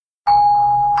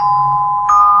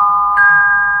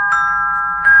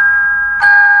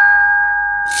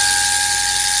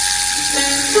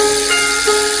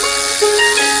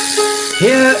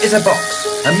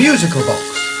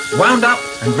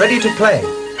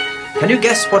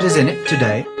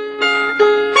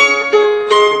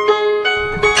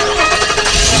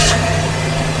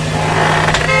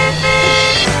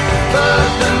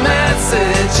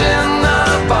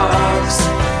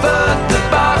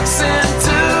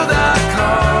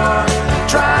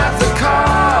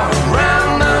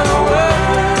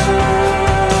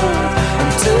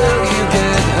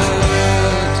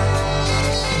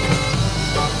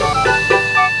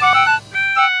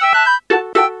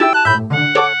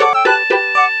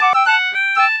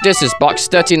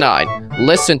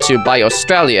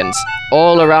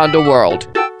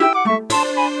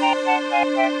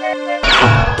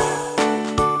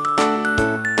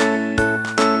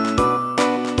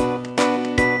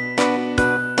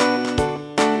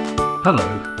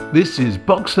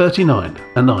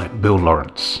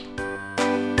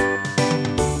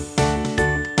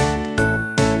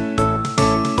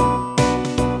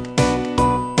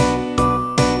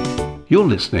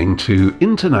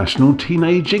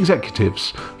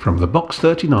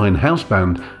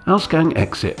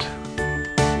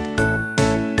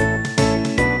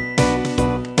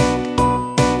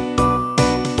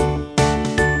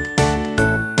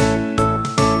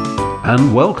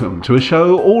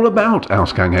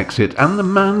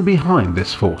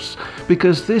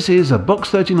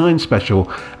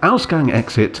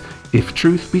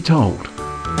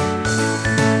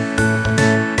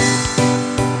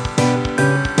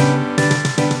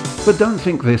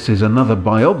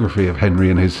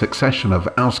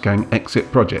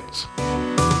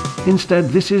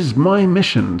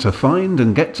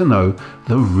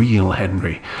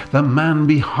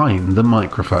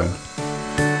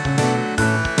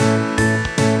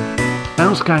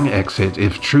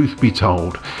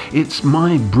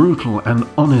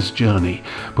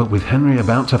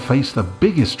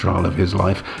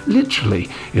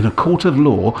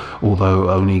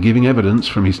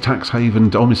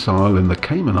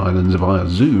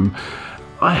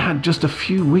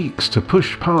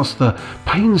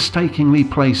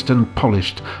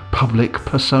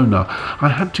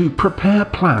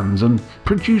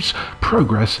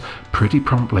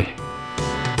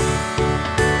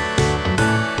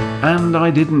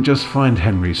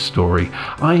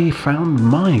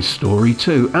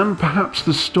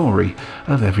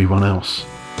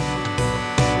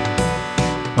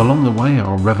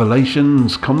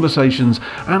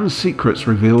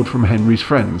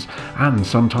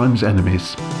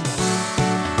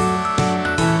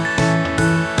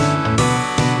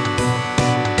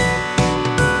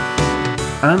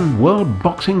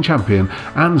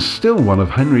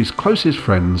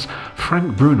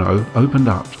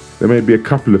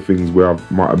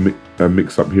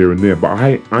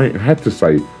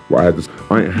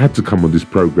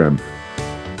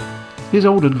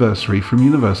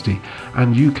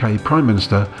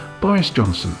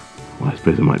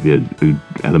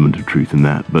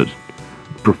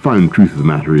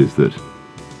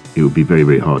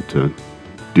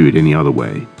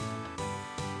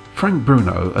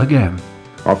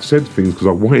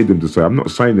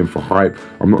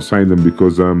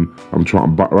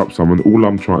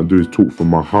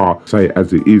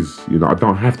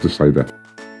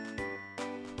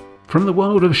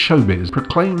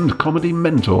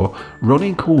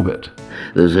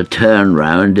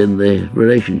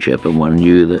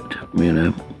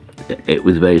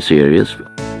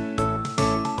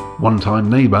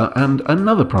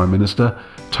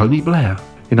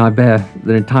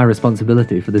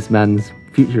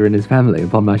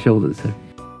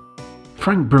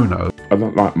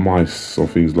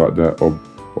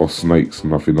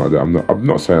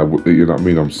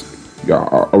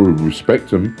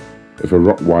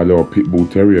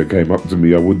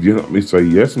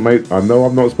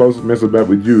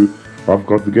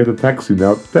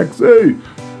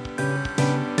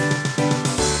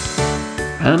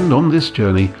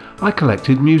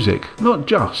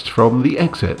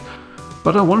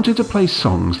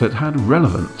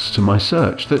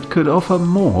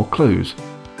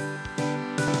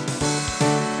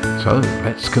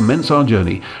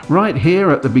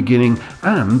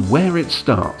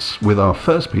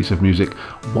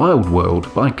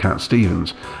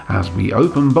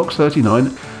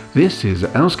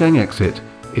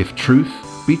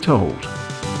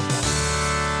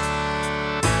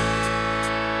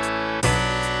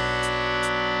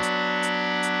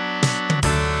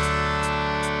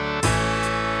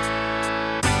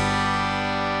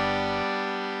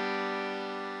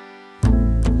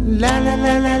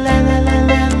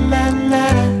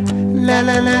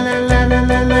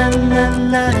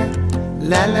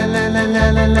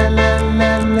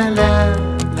la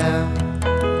la la.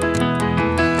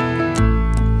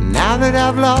 Now that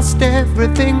I've lost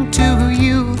everything to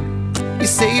you, you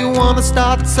say you wanna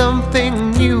start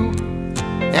something new,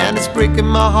 and it's breaking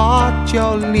my heart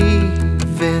you're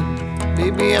leaving.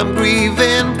 Baby, I'm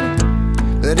grieving.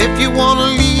 But if you wanna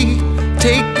leave,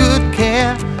 take good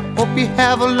care. Hope you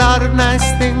have a lot of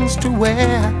nice things to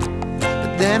wear,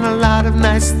 but then a lot of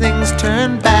nice things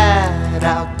turn bad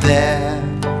out there.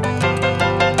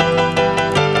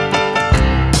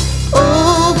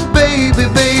 Oh baby,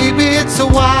 baby, it's a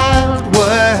wild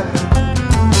world.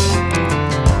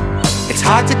 It's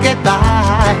hard to get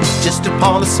by just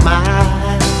upon a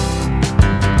smile.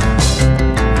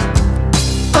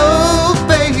 Oh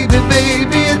baby,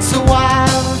 baby, it's a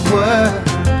wild world.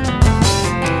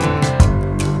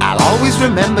 I'll always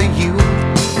remember you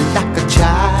like a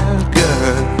child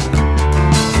girl.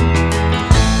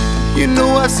 You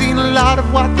know I've seen a lot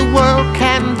of what the world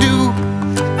can do,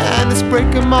 and it's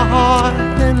breaking my heart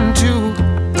in two,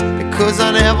 because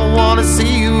I never wanna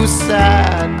see you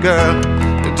sad, girl.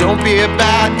 Don't be a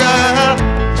bad girl.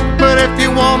 But if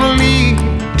you wanna leave,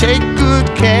 take good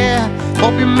care.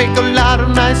 Hope you make a lot of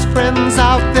nice friends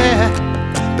out there,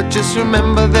 but just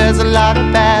remember there's a lot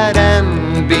of bad,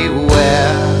 and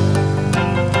beware.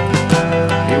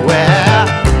 Beware.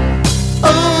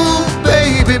 Oh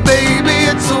baby, baby,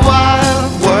 it's a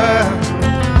wild world.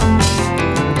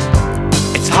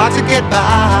 It's hard to get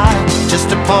by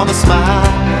just upon a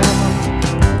smile.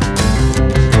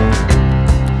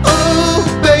 Oh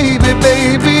baby,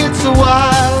 baby, it's a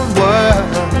wild world.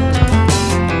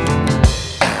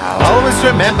 I'll always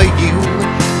remember you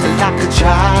like a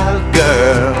child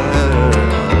girl.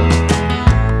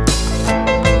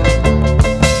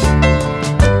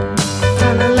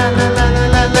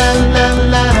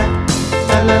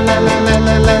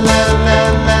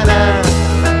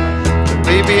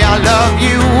 Baby, I love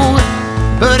you,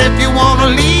 but if you wanna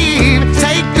leave,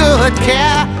 take good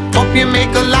care. Hope you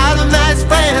make a lot of nice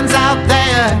friends out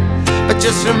there, but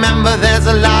just remember there's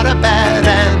a lot of bad,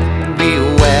 and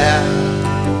beware.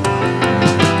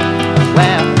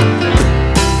 Well,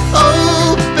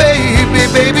 oh baby,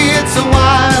 baby, it's a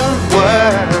wild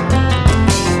world.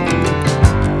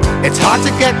 It's hard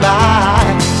to get by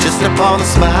just upon a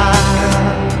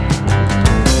smile.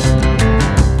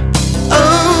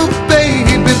 Oh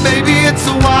baby, baby, it's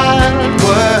a wild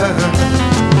world.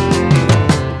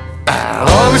 I'll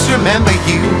always remember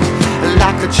you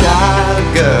like a child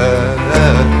girl.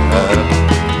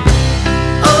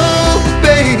 Oh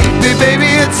baby, baby,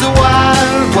 it's a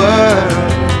wild world,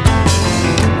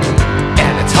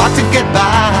 and it's hard to get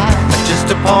by just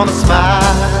upon a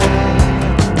smile.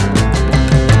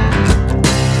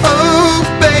 Oh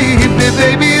baby,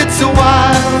 baby, it's a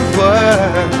wild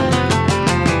world,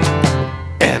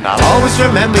 and I'll always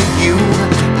remember you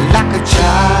like a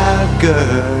child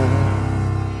girl.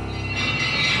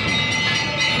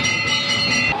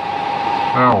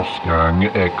 Ausgang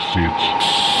exit.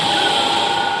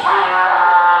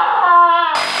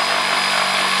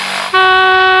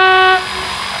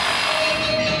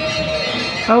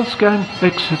 Ausgang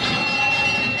exit.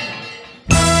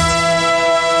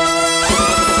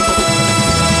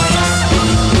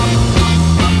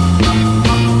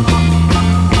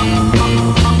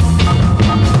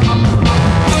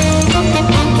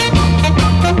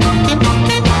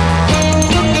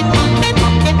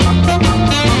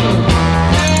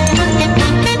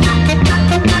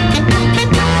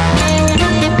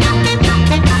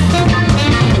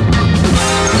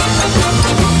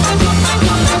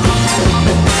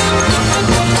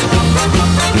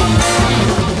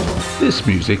 This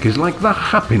music is like the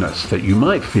happiness that you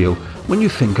might feel when you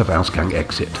think of Ausgang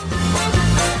Exit.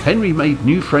 Henry made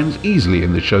new friends easily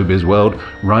in the showbiz world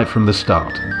right from the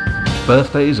start.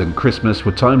 Birthdays and Christmas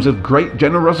were times of great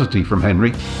generosity from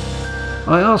Henry.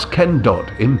 I asked Ken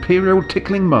Dodd, Imperial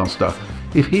Tickling Master,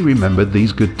 if he remembered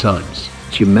these good times.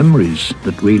 It's your memories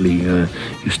that really you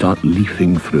start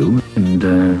leafing through and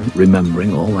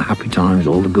remembering all the happy times,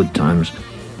 all the good times.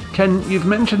 Ken, you've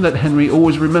mentioned that Henry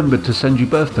always remembered to send you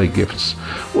birthday gifts.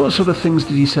 What sort of things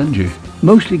did he send you?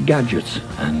 Mostly gadgets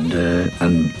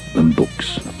and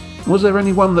books. Was there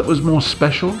any one that was more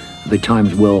special? The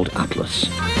Times World Atlas.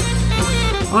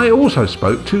 I also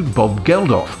spoke to Bob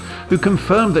Geldof, who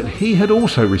confirmed that he had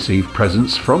also received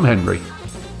presents from Henry.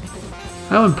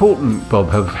 How important, Bob,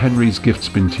 have Henry's gifts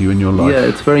been to you in your life? Yeah,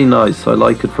 it's very nice. I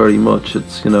like it very much.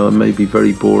 It's, it may be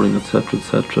very boring,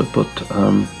 etc., but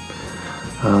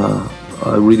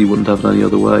I really wouldn't have it any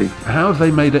other way. How have they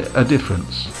made a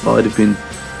difference? I'd have been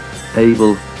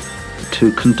able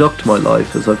to conduct my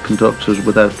life as I've conducted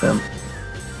without them.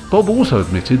 Bob also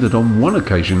admitted that on one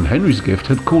occasion Henry's gift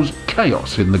had caused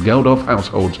chaos in the Geldof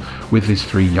households with his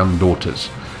 3 young daughters.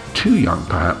 Too young,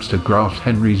 perhaps, to grasp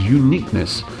Henry's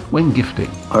uniqueness when gifting.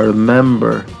 I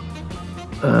remember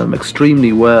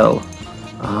extremely well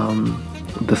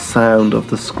the sound of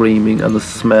the screaming and the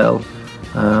smell.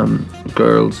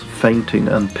 Girls fainting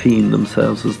and peeing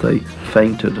themselves as they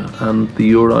fainted, and the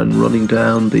urine running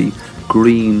down the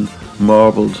green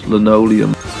marbled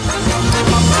linoleum.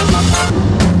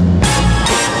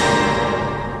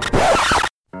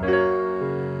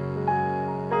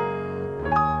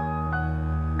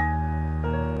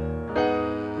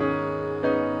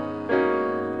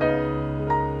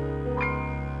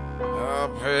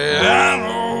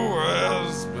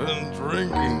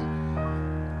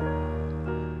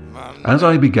 As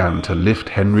I began to lift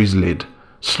Henry's lid,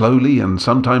 slowly and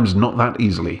sometimes not that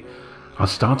easily, I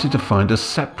started to find a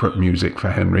separate music for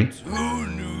Henry.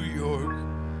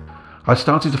 I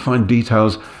started to find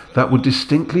details that were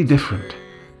distinctly different,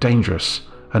 dangerous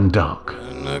and dark.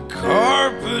 And the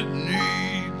carpet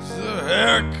needs a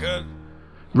haircut.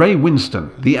 Ray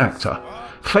Winstone, the actor,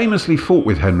 famously fought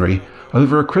with Henry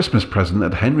over a Christmas present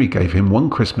that Henry gave him one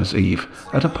Christmas Eve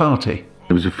at a party.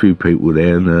 There was a few people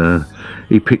there, and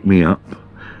he picked me up,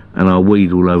 and I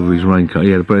weed all over his raincoat.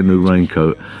 He had a brand new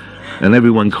raincoat, and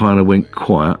everyone kind of went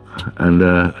quiet, and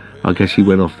I guess he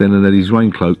went off then and had his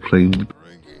raincoat cleaned.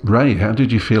 Ray, how did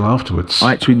you feel afterwards? I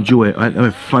had to enjoy it. I had to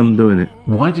have fun doing it.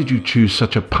 Why did you choose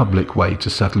such a public way to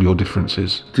settle your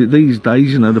differences? These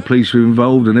days, the police are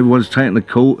involved and everyone's taken to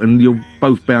court, and you're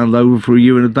both bound over for a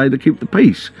year and a day to keep the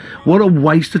peace. What a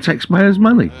waste of taxpayers'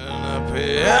 money. And a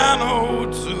piano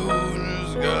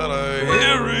tuner's got a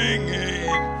hearing aid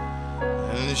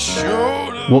and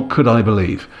showed. What could I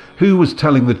believe? Who was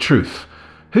telling the truth?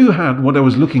 Who had what I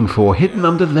was looking for hidden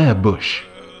under their bush?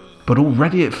 But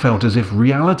already it felt as if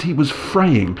reality was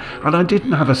fraying, and I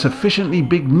didn't have a sufficiently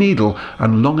big needle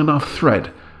and long enough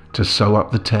thread to sew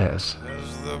up the tears.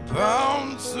 As the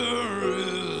bouncer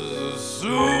is a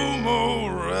sumo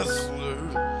wrestler,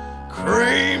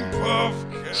 cream puff.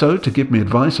 So, to give me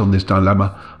advice on this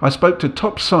dilemma, I spoke to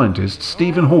top scientist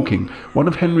Stephen Hawking, one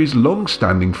of Henry's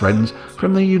long-standing friends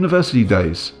from their university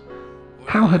days.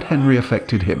 How had Henry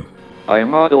affected him? I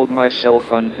modeled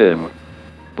myself on him,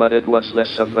 but it was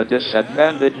less of a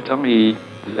disadvantage to me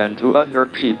than to other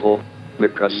people,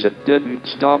 because it didn't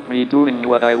stop me doing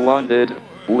what I wanted,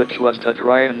 which was to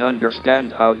try and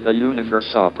understand how the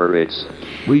universe operates.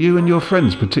 Were you and your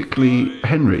friends, particularly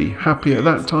Henry, happy at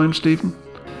that time, Stephen?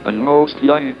 And most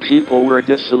young people were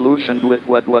disillusioned with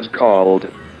what was called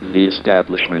the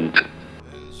establishment.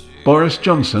 Boris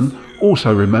Johnson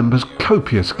also remembers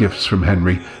copious gifts from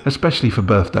Henry, especially for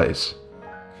birthdays.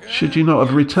 Should you not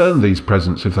have returned these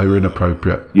presents if they were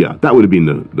inappropriate? Yeah, that would have been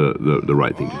the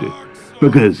right thing to do,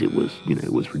 because it was,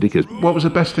 it was ridiculous. What was the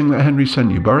best thing that Henry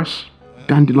sent you, Boris?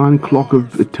 Dandelion clock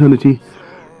of eternity,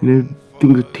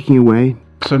 things are ticking away.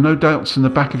 So no doubts in the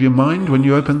back of your mind when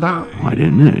you opened that? I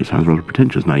don't know, it sounds rather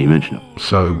pretentious now you mention it.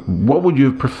 So, what would you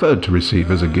have preferred to receive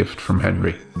as a gift from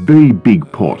Henry? Very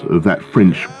big pot of that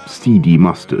French seedy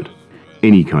mustard.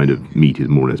 Any kind of meat is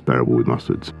more or less bearable with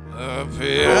mustards. The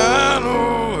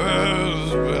piano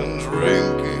has been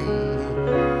drinking,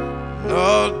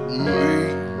 not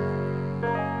me,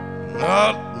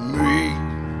 not me,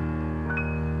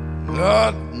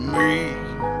 not me,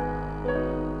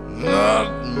 not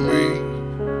me,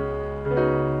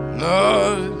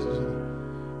 not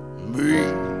me.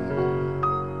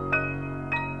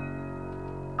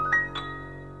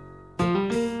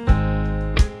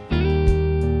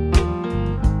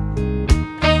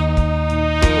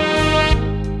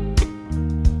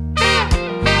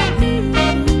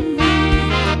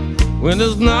 When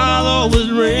it's not always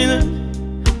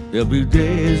raining, there'll be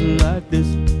days like this.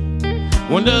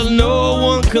 When there's no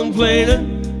one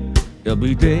complaining, there'll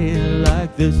be days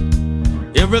like this.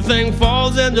 Everything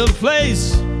falls into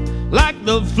place like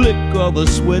the flick of a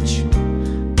switch.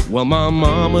 Well, my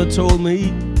mama told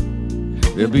me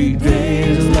there'll be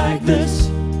days like this.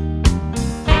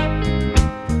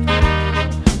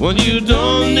 When you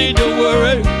don't need to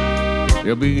worry,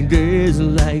 there'll be days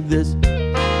like this.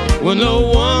 When no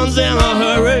one's in a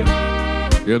hurry,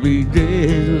 there'll be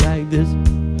days like this.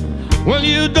 When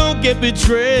you don't get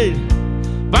betrayed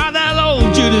by that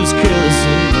old Judas kiss.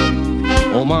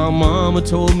 Oh, my mama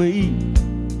told me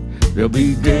there'll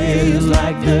be days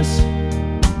like this.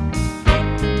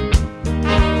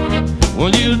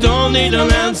 When you don't need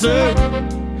an answer,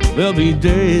 there'll be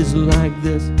days like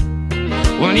this.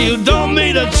 When you don't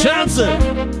need a chance,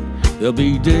 there'll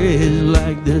be days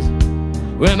like this.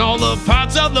 When all the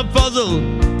parts of the puzzle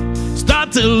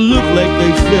start to look like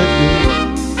they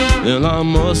fit. then I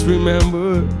must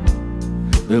remember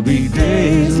there'll be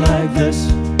days like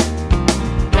this.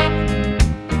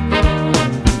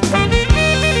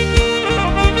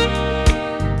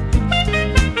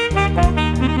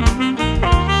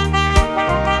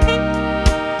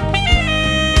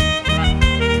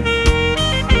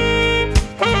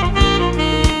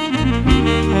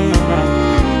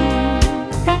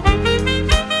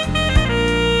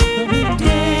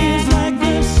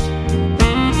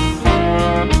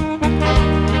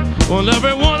 Well,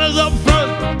 everyone is up front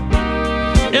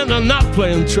and they're not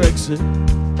playing tricks.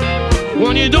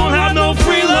 When you don't have no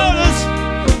freeloaders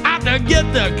out to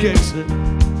get their kicks.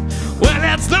 Well,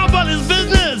 that's nobody's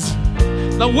business,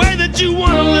 the way that you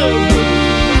want to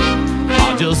live.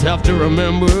 I'll just have to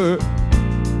remember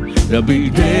there'll be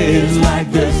days like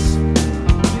this.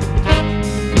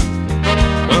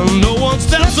 When no one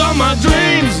steps on my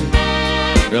dreams,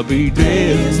 there'll be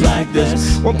days like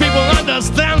this. When people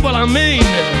understand what I mean,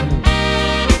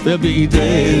 there'll be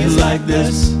days like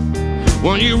this.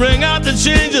 When you ring out the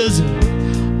changes of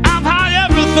how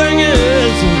everything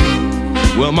is.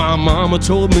 Well, my mama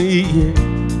told me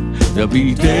there'll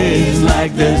be days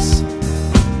like this.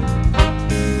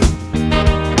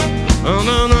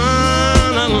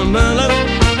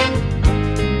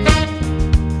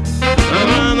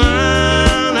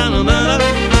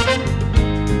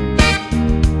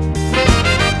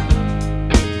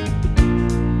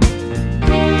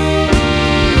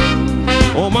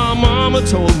 Oh, my mama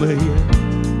told me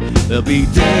there'll be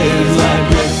days like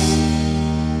this.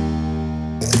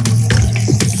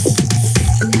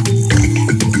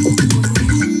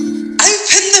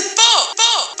 Open the box.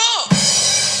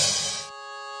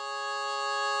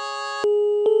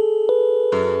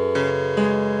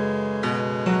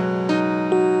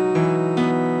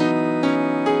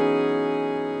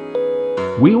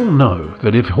 We all know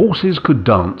that if horses could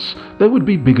dance, there would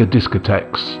be bigger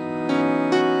discotheques.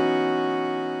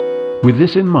 With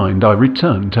this in mind, I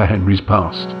returned to Henry's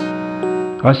past.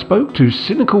 I spoke to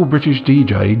cynical British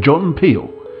DJ John Peel.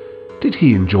 Did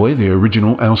he enjoy the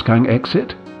original Ausgang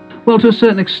Exit? Well, to a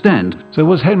certain extent. So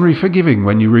was Henry forgiving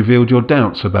when you revealed your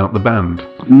doubts about the band?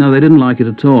 No, they didn't like it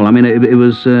at all. I mean, it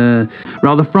was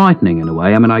rather frightening in a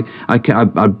way. I mean,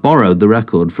 I borrowed the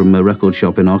record from a record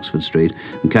shop in Oxford Street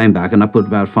and came back, and I put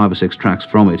about 5 or 6 tracks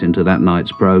from it into that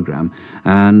night's programme.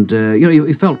 And,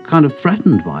 you felt kind of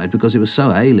threatened by it because it was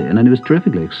so alien and it was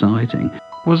terrifically exciting.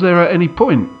 Was there at any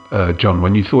point, John,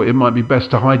 when you thought it might be best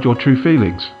to hide your true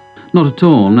feelings? Not at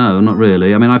all, no, not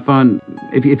really. I mean, I find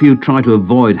if you try to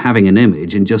avoid having an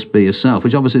image and just be yourself,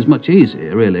 which obviously is much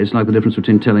easier, really. It's like the difference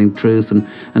between telling truth and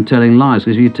telling lies,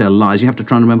 because if you tell lies, you have to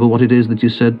try and remember what it is that you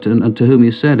said and to whom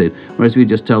you said it. Whereas if you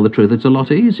just tell the truth, it's a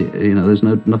lot easier. There's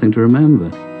nothing to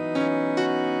remember.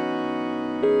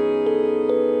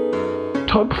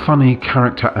 Top funny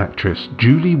character actress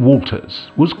Julie Walters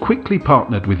was quickly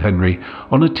partnered with Henry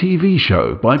on a TV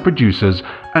show by producers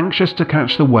anxious to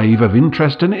catch the wave of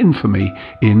interest and infamy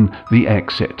in The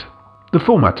Exit. The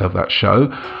format of that show,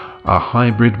 a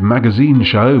hybrid magazine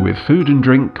show with food and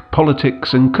drink,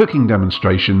 politics and cooking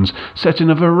demonstrations set in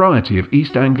a variety of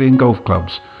East Anglian golf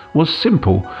clubs, was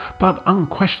simple but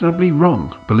unquestionably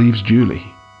wrong, believes Julie.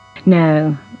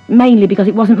 No. Mainly because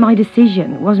it wasn't my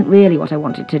decision. It wasn't really what I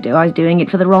wanted to do. I was doing it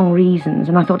for the wrong reasons,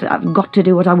 and I thought I've got to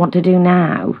do what I want to do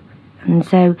now. And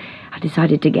so I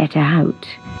decided to get out.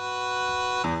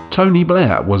 Tony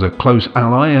Blair was a close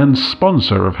ally and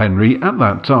sponsor of Henry at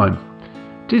that time.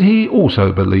 Did he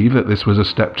also believe that this was a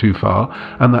step too far,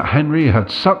 and that Henry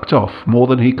had sucked off more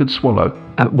than he could swallow?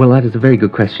 Well, that is a very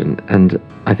good question, and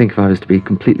I think if I was to be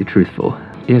completely truthful,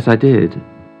 yes, I did.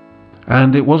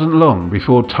 And it wasn't long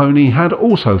before Tony had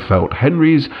also felt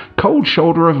Henry's cold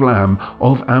shoulder of lamb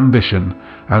of ambition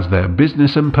as their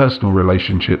business and personal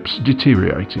relationships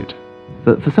deteriorated.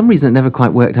 But for some reason it never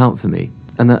quite worked out for me,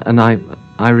 and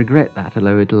I regret that,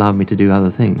 although it allowed me to do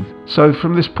other things. So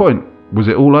from this point, was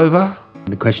it all over?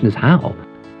 The question is how?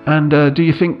 And do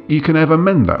you think you can ever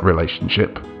mend that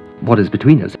relationship? What is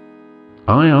between us?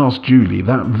 I asked Julie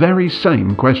that very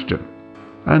same question.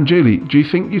 And Julie, do you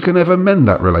think you can ever mend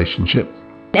that relationship?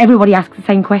 Everybody asks the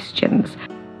same questions.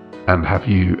 And have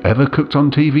you ever cooked on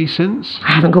TV since?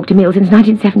 I haven't cooked a meal since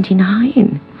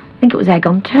 1979. I think it was egg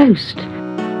on toast.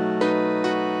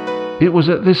 It was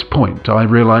at this point I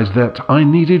realised that I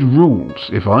needed rules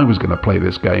if I was going to play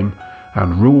this game,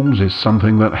 and rules is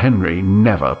something that Henry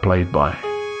never played by.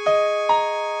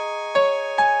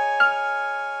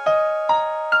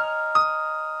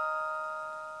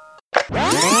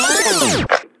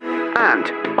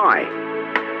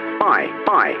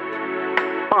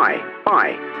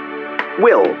 I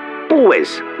will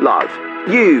always love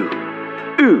you.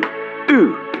 Ooh,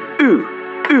 ooh, ooh,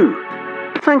 ooh.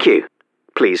 Thank you.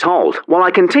 Please hold while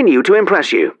I continue to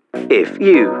impress you. If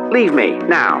you leave me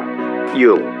now,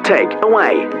 you'll take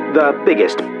away the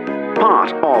biggest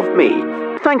part of me.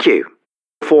 Thank you.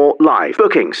 For live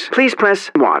bookings, please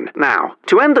press 1 now.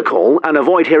 To end the call and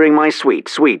avoid hearing my sweet,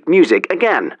 sweet music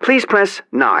again, please press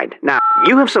 9 now.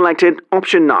 You have selected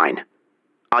option 9.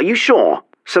 Are you sure?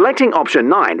 Selecting option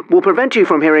 9 will prevent you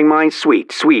from hearing my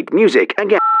sweet, sweet music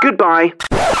again. Goodbye.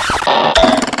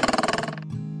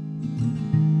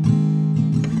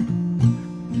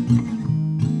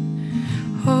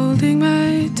 Holding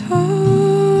my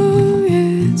tongue,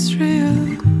 it's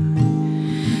real.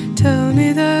 Tell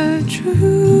me the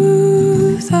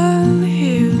truth, I'll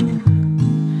heal.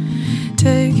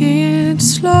 Taking it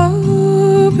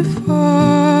slow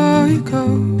before you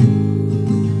go.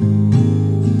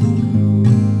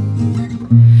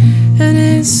 And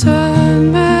it's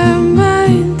on my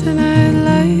mind, and I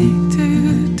like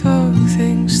to talk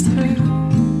things through.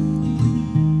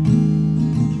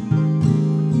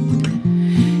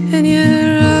 And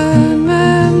you're on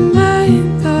my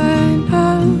mind, though I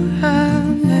know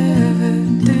I'll never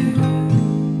do.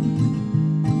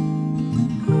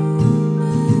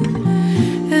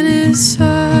 And it's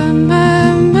on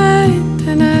my mind,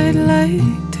 and I'd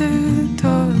like to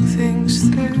talk things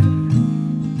through.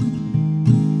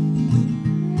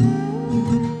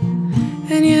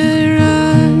 And you're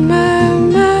on my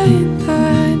mind, though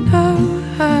I know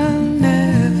I'll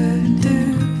never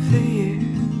do for you.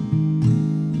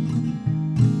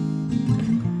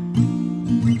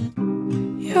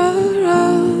 You're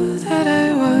all that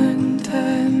I want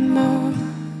and more,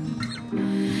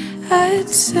 I'd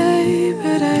say,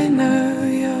 but I know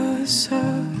you're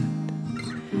soft.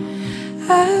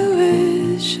 I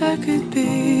wish I could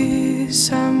be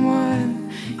someone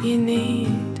you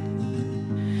need.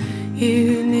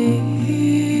 You need,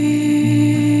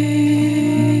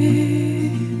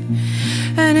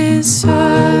 and it's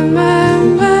on my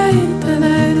mind, and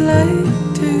I'd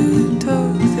like to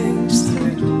talk things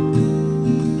through.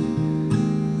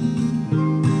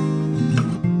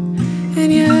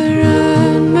 And you're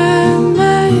on my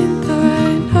mind, though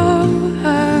I know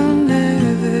I'll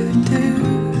never do.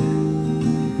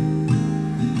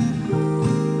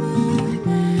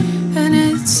 And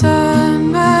it's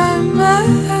on my mind,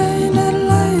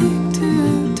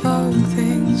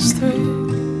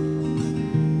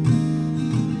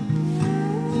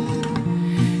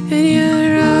 and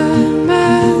you're on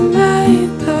my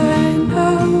mind, though I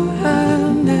know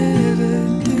I'll never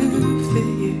do for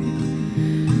you,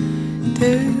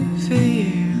 do for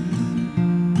you.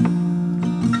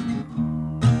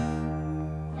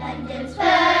 London's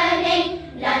burning,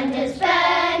 London's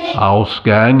burning.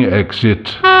 Ausgang exit.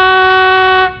 Fetch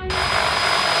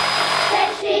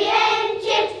the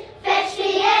engine, fetch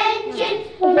the engine.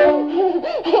 Fire,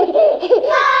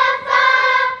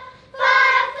 fire,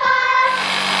 fire, fire.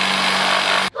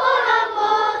 Pour on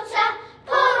water,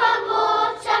 pour on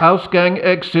water. Ausgang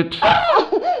exit.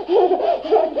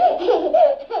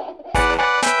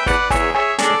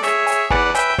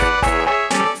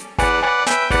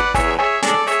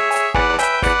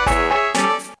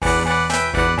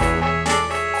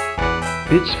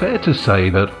 It's fair to say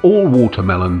that all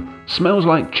watermelon smells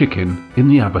like chicken in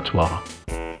the abattoir.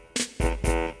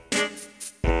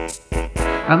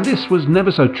 And this was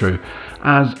never so true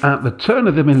as at the turn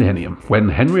of the millennium, when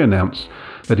Henry announced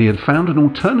that he had found an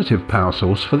alternative power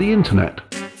source for the internet.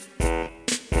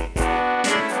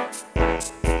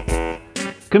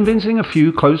 Convincing a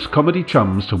few close comedy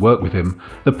chums to work with him,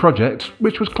 the project,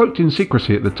 which was cloaked in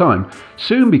secrecy at the time,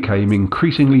 soon became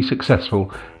increasingly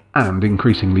successful and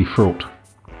increasingly fraught,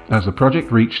 as the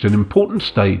project reached an important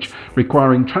stage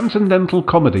requiring transcendental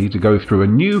comedy to go through a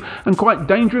new and quite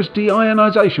dangerous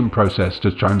deionization process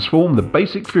to transform the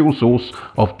basic fuel source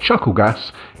of chuckle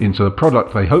gas into the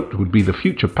product they hoped would be the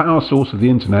future power source of the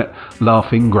internet,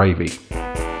 laughing gravy.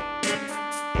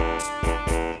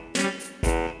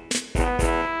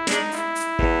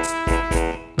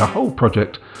 The whole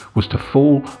project was to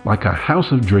fall like a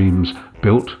house of dreams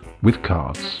built with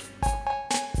cards.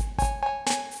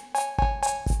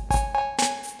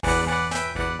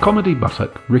 Comedy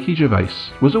buttock Ricky Gervais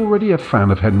was already a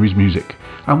fan of Henry's music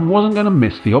and wasn't going to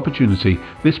miss the opportunity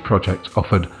this project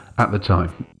offered at the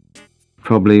time.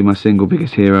 Probably my single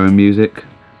biggest hero in music,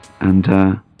 and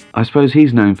I suppose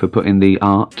he's known for putting the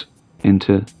art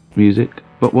into music,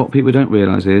 but what people don't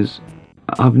realise is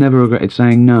I've never regretted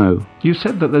saying no. You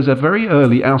said that there's a very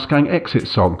early Ausgang Exit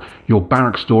song, Your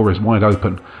Barracks Door Is Wide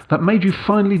Open, that made you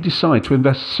finally decide to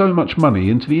invest so much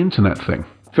money into the internet thing.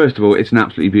 First of all, it's an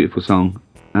absolutely beautiful song,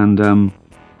 and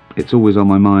it's always on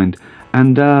my mind.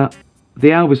 And the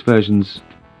Elvis version's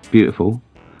beautiful,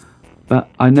 but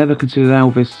I never considered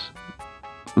Elvis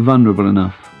vulnerable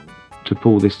enough to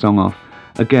pull this song off.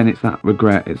 Again, it's that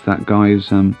regret, it's that guy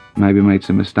who's maybe made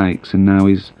some mistakes and now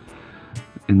he's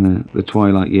in the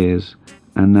twilight years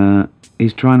and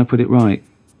he's trying to put it right.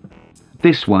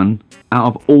 This one,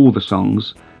 out of all the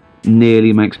songs,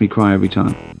 nearly makes me cry every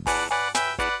time.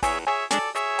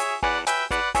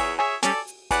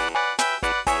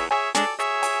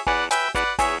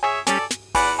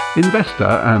 Investor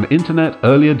and internet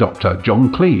early adopter John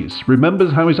Cleese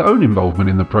remembers how his own involvement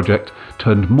in the project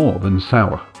turned more than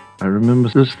sour. I remember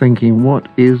just thinking, what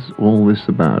is all this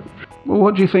about? Well,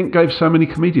 what do you think gave so many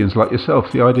comedians like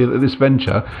yourself the idea that this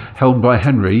venture, held by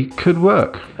Henry, could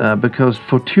work? Because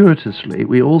fortuitously,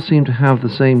 we all seem to have the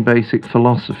same basic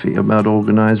philosophy about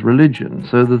organised religion,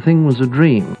 so the thing was a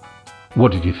dream.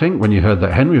 What did you think when you heard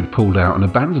that Henry had pulled out and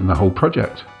abandoned the whole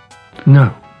project?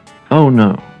 No. Oh,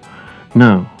 no.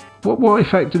 No. What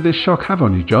effect did this shock have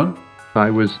on you, John? I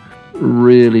was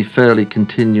really fairly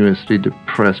continuously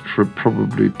depressed for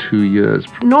probably 2 years.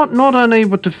 Not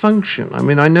unable to function. I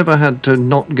mean, I never had to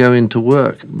not go into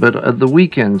work, but at the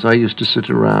weekends I used to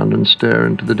sit around and stare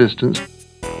into the distance.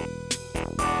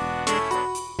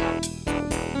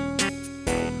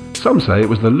 Some say it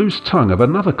was the loose tongue of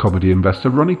another comedy investor,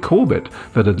 Ronnie Corbett,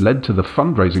 that had led to the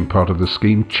fundraising part of the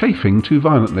scheme chafing too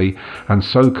violently, and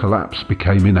so collapse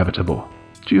became inevitable.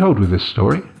 Do you hold with this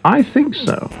story? I think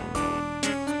so.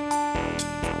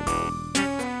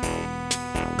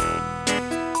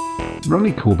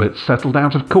 Ronnie Corbett settled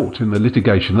out of court in the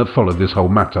litigation that followed this whole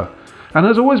matter, and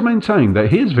has always maintained that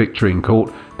his victory in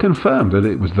court confirmed that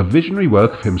it was the visionary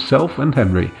work of himself and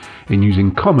Henry in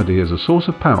using comedy as a source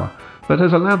of power that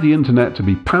has allowed the internet to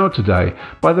be powered today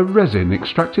by the resin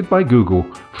extracted by Google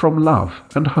from love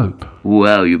and hope.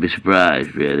 Well, you'd be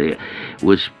surprised, really. It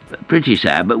was pretty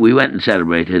sad, but we went and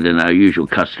celebrated in our usual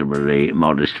customary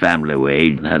modest family way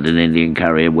and had an Indian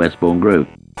curry and Westbourne Grove.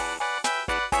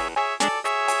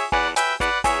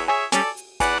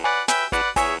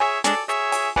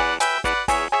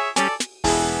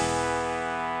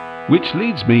 Which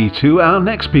leads me to our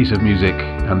next piece of music,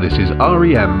 and this is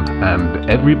R.E.M. and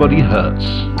Everybody Hurts.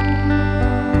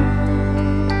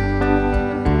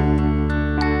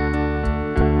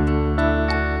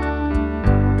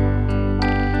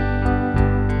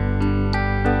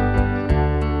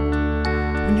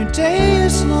 When your day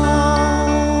is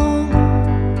long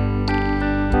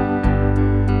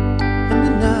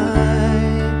and the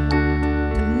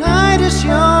night is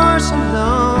yours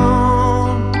alone.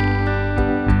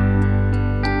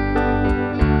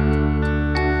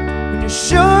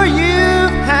 Sure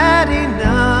you've had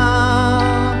enough.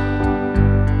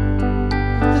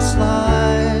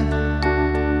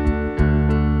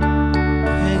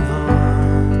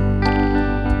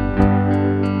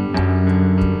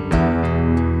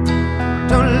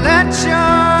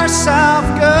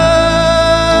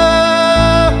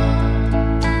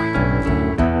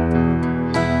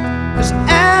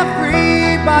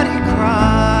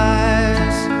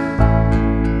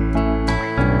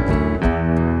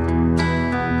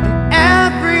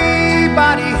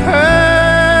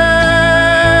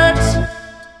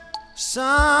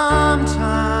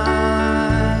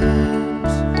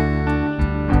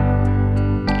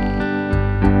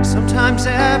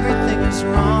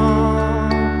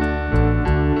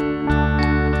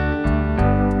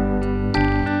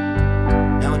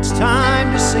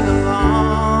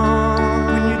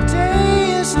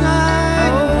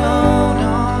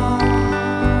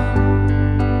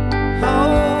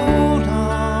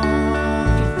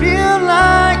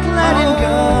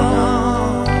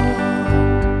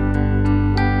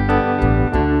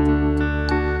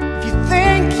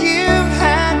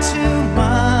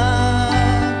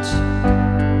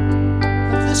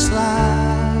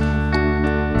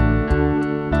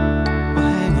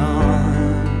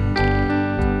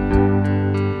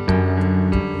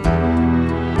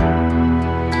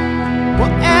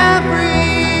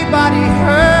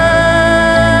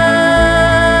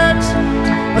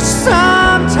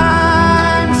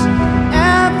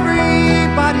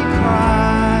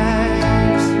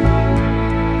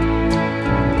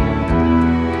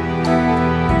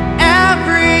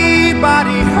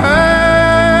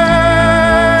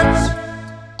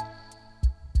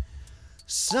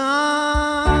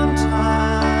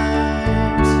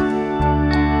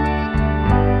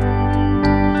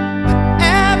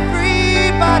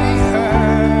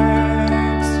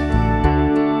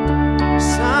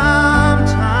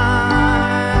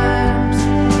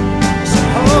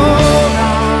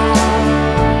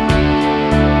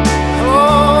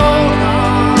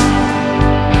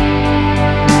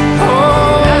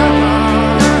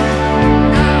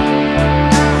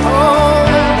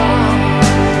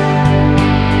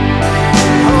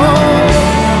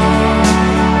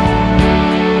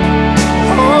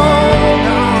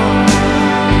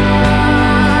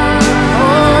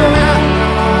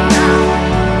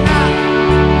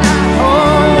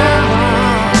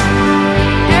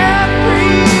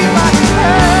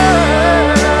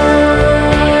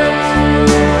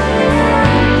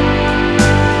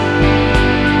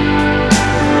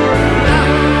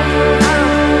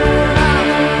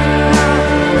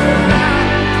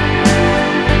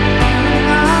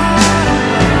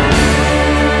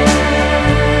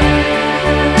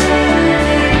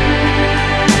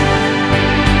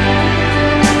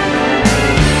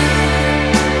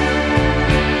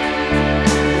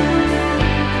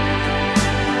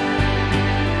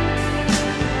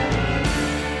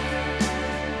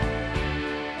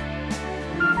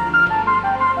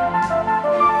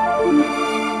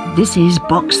 This is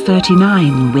Box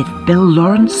 39 with Bill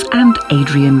Lawrence and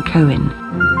Adrian Cohen.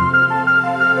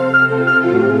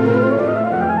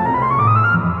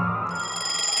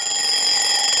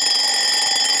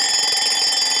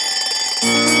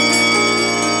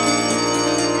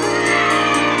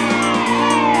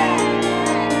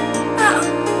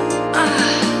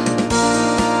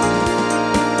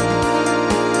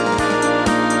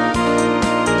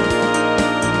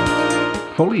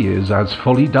 Folly is as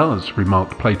folly does,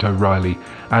 remarked Plato Riley,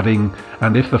 adding,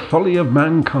 and if the folly of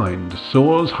mankind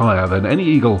soars higher than any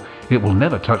eagle, it will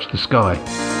never touch the sky.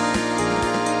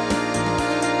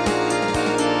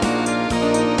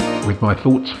 With my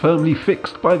thoughts firmly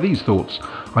fixed by these thoughts,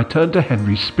 I turned to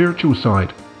Henry's spiritual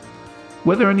side.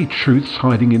 Were there any truths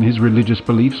hiding in his religious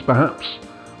beliefs, perhaps?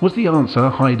 Was the answer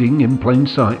hiding in plain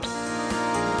sight?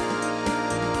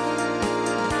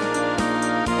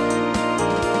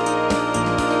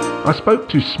 I spoke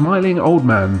to smiling old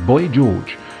man Boy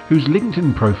George, whose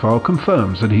LinkedIn profile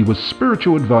confirms that he was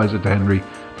spiritual advisor to Henry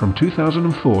from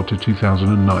 2004 to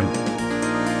 2009.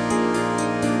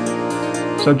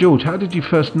 So George, how did you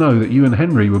first know that you and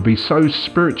Henry would be so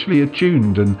spiritually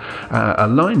attuned and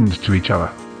aligned to each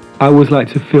other? I always like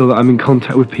to feel that I'm in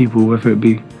contact with people, whether it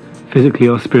be physically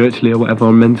or spiritually or whatever,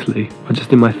 or mentally, or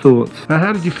just in my thoughts. Now,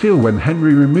 how did you feel when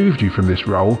Henry removed you from this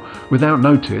role without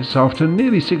notice after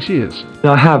nearly 6 years?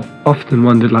 I have often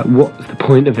wondered, like, what's the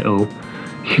point of it all?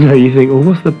 You know, you think, well,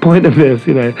 what's the point of this,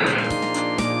 you know?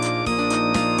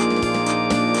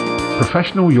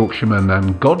 Professional Yorkshireman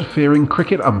and God-fearing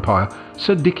cricket umpire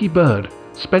Sir Dickie Bird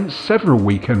spent several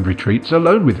weekend retreats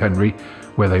alone with Henry,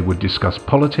 where they would discuss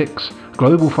politics,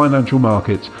 global financial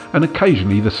markets, and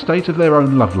occasionally the state of their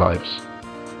own love lives.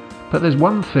 But there's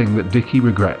one thing that Dickie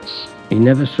regrets. He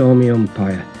never saw me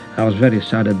umpire. I was very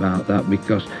sad about that,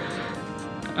 because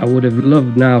I would have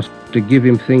loved now to give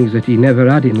him things that he never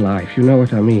had in life, you know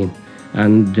what I mean?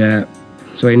 And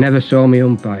so he never saw me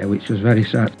umpire, which was very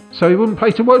sad. So he wouldn't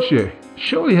pay to watch you?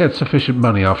 Surely he had sufficient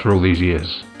money after all these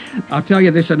years. I'll tell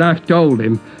you this, and I've told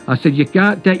him, I said, you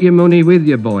can't take your money with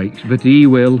you, boys, but he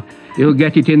will. He'll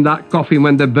get it in that coffin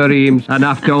when they bury him, and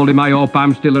I've told him I hope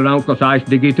I'm still around because I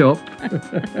dig it up.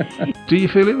 Do you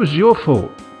feel it was your fault?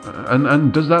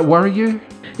 And does that worry you?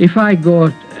 If I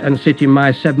go and sit in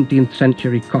my 17th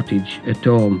century cottage at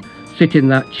home, sit in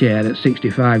that chair at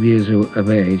 65 years of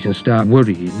age and start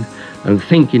worrying and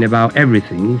thinking about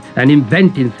everything and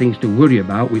inventing things to worry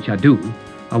about, which I do,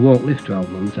 I won't live 12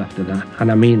 months after that, and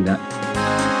I mean that.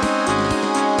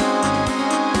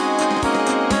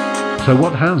 So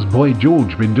what has Boy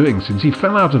George been doing since he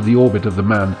fell out of the orbit of the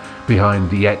man behind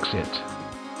the exit?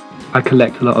 I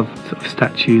collect a lot of sort of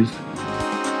statues.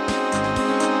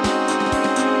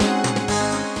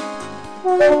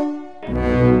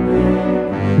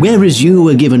 Whereas you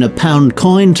were given a £1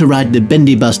 coin to ride the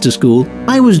bendy bus to school,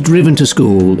 I was driven to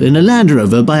school in a Land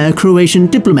Rover by a Croatian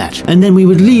diplomat, and then we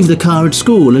would leave the car at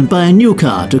school and buy a new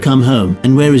car to come home.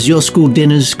 And whereas your school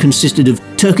dinners consisted of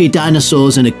turkey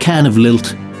dinosaurs and a can of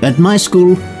lilt, at my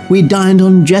school we dined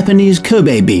on Japanese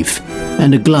Kobe beef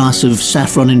and a glass of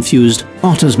saffron-infused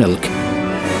otter's milk.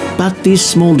 But these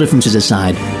small differences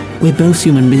aside, we're both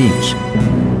human beings.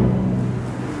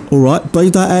 All right, be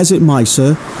that as it may,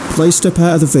 sir. Please step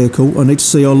out of the vehicle. I need to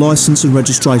see your licence and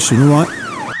registration, all right?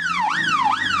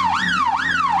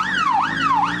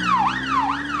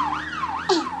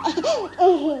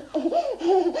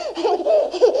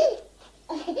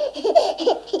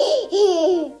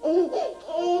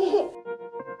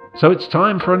 So it's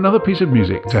time for another piece of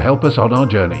music to help us on our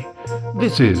journey.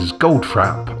 This is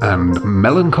Goldfrapp and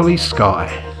Melancholy Sky.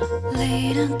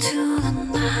 Late into the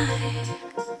night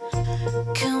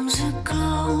comes a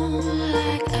glow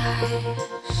like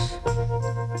ice.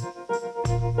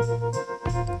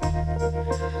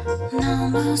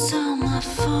 Numbers on my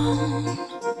phone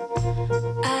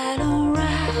I don't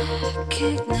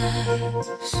recognize.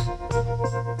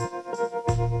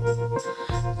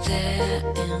 They're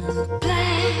in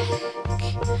black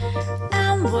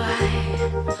and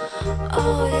white,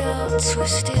 all your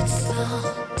twisted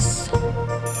thoughts.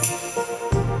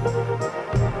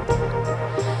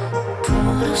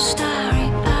 Brutal starry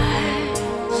eyes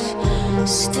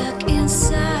stuck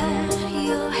inside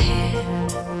your head.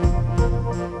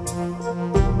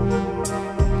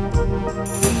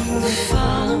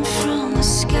 Fallen from the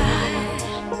sky,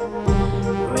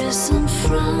 risen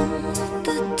from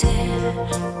the dead.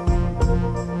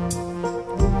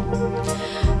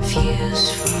 Views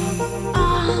from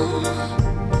all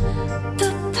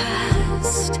the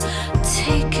past,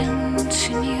 taken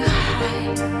to new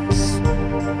heights.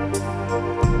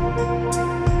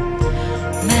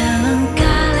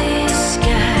 Melancholy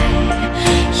sky,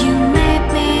 you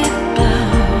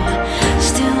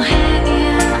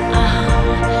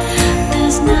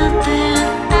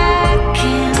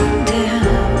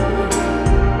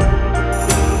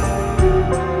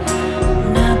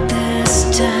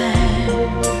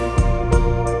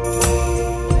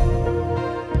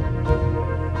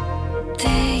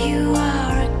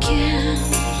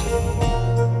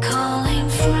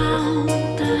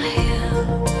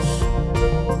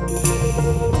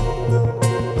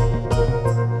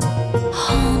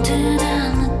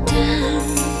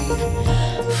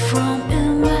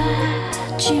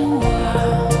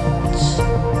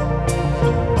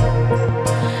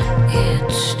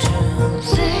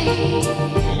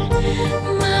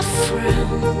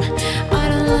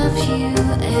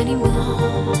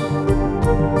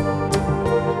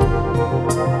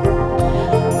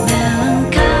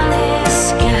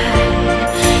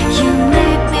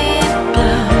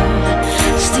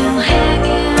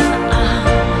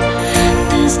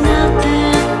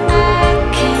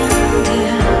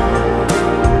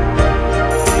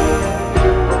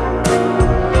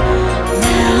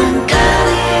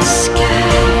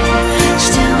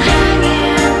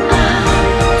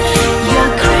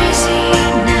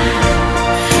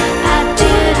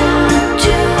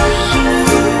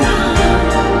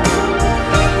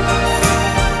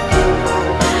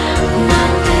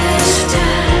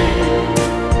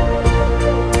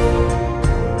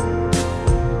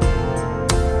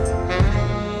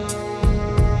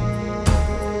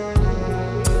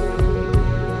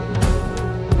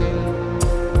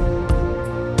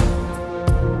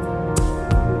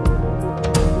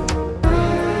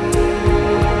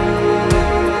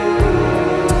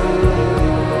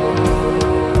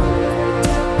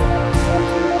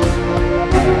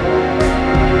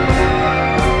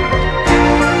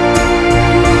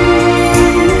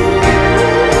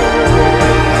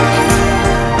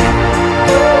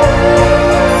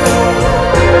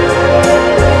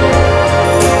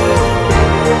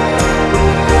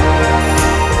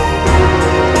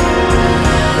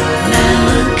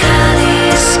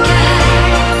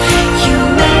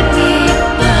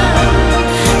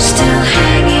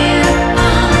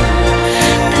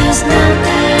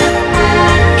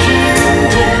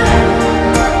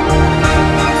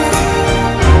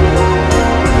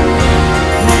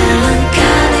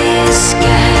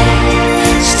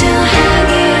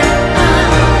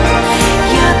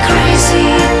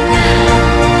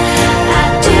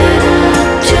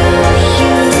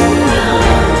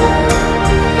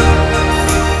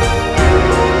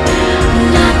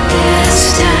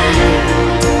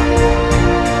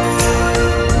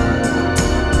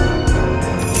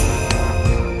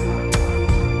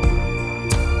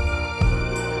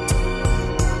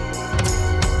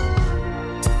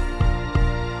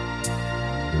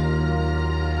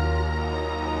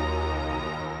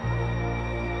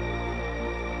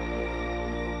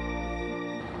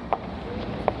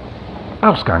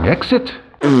House Gang exit.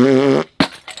 House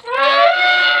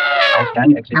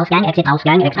gang exit. House gang exit. House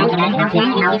gang exit. House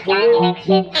gang exit. House gang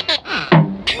exit.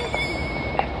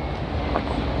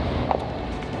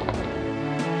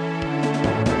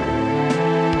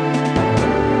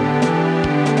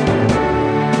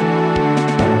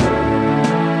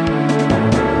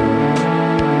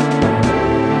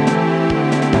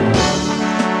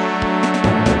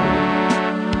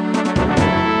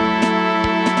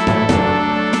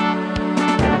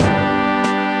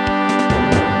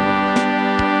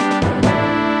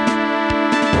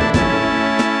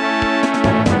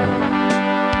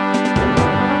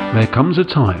 There comes a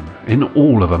time in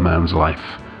all of a man's life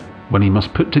when he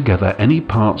must put together any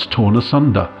parts torn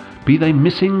asunder, be they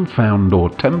missing, found, or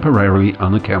temporarily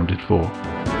unaccounted for.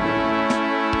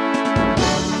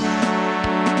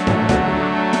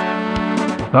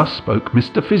 Thus spoke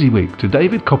Mr. Fezziwig to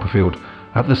David Copperfield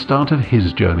at the start of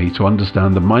his journey to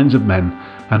understand the minds of men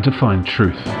and to find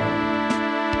truth.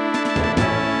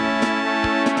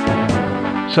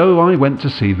 So I went to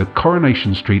see the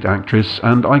Coronation Street actress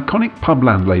and iconic pub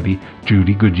landlady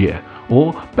Judy Goodyear,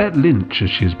 or Bet Lynch as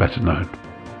she is better known.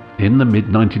 In the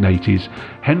mid-1980s,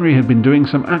 Henry had been doing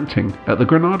some acting at the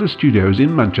Granada Studios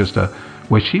in Manchester,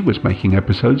 where she was making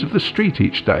episodes of The Street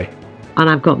each day. And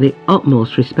I've got the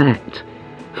utmost respect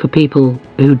for people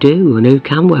who do and who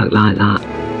can work like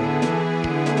that.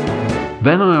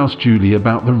 Then I asked Julie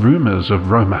about the rumours of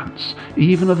romance,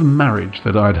 even of marriage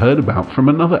that I had heard about from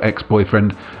another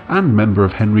ex-boyfriend and member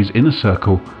of Henry's inner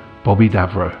circle, Bobby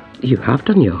Davro. You have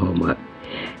done your homework.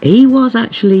 He was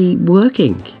actually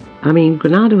working. I mean,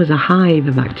 Granada was a hive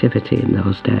of activity in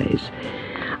those days.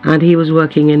 And he was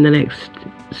working in the next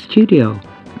studio.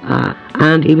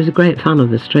 And he was a great fan of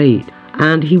The Street.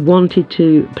 And he wanted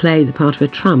to play the part of a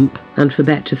tramp and for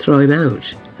Bet to throw him out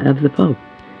of the pub.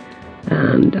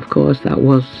 And of course that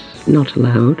was not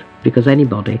allowed, because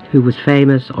anybody who was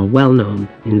famous or well known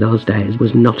in those days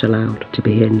was not allowed to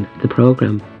be in the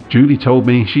programme. Julie told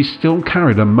me she still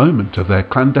carried a moment of their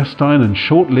clandestine and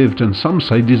short-lived and some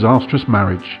say disastrous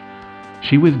marriage.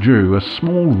 She withdrew a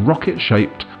small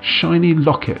rocket-shaped, shiny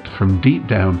locket from deep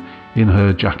down in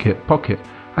her jacket pocket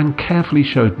and carefully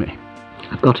showed me.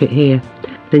 I've got it here.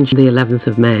 Since the 11th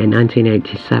of May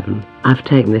 1987, I've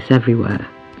taken this everywhere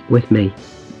with me.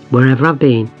 Wherever I've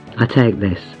been, I take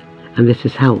this, and this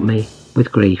has helped me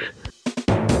with grief.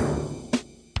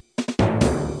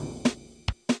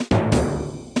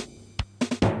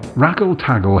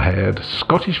 Raggle-taggle-haired,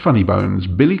 Scottish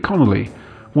funnybones Billy Connolly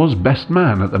was best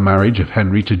man at the marriage of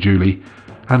Henry to Julie,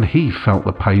 and he felt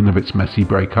the pain of its messy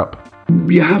breakup.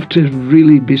 You have to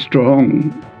really be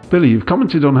strong. Billy, you've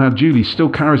commented on how Julie still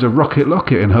carries a rocket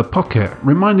locket in her pocket,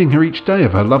 reminding her each day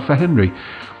of her love for Henry.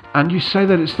 And you say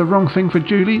that it's the wrong thing for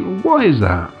Julie. Why is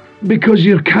that? Because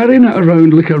you're carrying it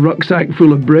around like a rucksack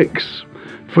full of bricks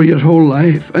for your whole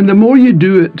life. And the more you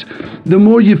do it, the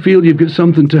more you feel you've got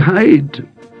something to hide.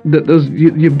 That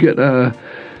you've got a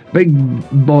big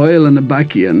boil in the back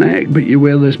of your neck, but you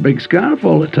wear this big scarf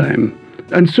all the time.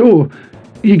 And so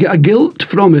you get a guilt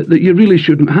from it that you really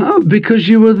shouldn't have because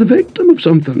you were the victim of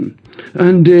something.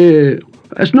 And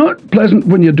it's not pleasant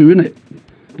when you're doing it,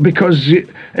 because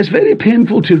it's very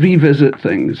painful to revisit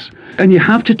things, and you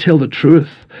have to tell the truth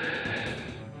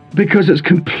because it's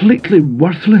completely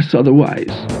worthless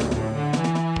otherwise.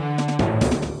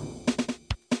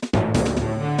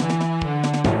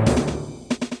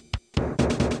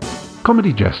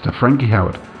 Comedy jester Frankie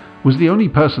Howard was the only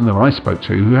person that I spoke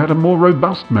to who had a more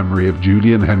robust memory of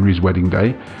Julie and Henry's wedding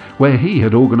day, where he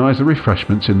had organised the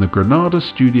refreshments in the Granada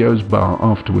Studios bar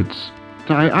afterwards.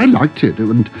 I liked it,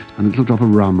 and a little drop of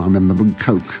rum, I remember, and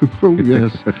Coke. Oh,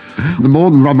 yes. The more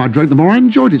rum I drank, the more I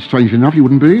enjoyed it, strangely enough. You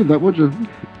wouldn't believe that, would you?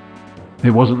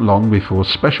 It wasn't long before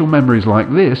special memories like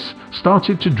this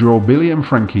started to draw Billy and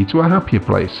Frankie to a happier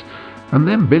place, and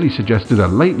then Billy suggested a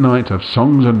late night of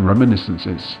songs and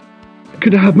reminiscences.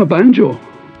 Could I have my banjo?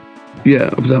 Yeah,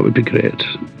 that would be great.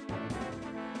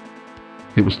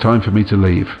 It was time for me to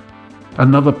leave.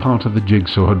 Another part of the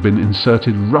jigsaw had been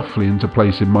inserted roughly into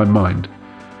place in my mind.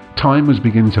 Time was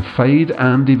beginning to fade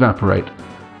and evaporate.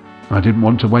 I didn't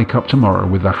want to wake up tomorrow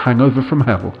with a hangover from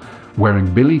hell,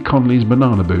 wearing Billy Connolly's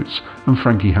banana boots and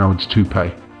Frankie Howard's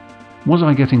toupee. Was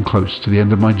I getting close to the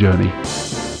end of my journey?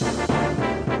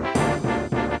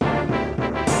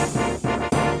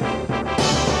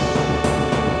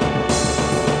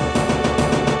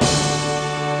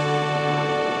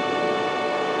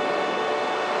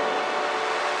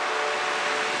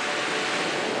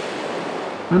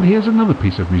 And here's another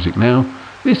piece of music now.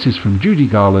 This is from Judy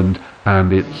Garland,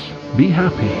 and it's Be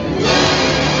Happy.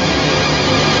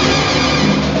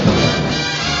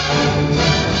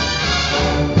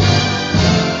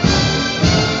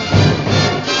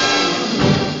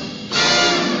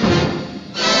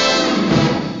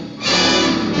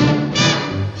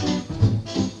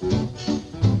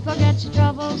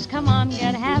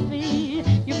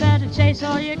 chase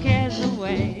all your cares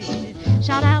away.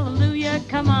 Shout hallelujah,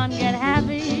 come on, get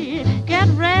happy. Get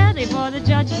ready for the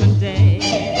judgment day.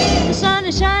 The sun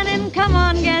is shining, come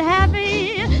on, get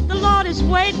happy. The Lord is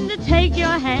waiting to take your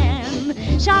hand.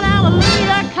 Shout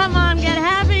hallelujah, come on, get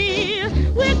happy.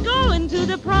 We're going to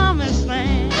the promised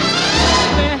land.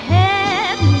 We're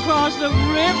heading across the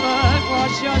river,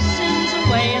 wash your sins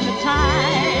away in the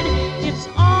tide. It's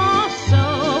all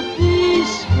so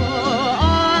peaceful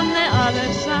on the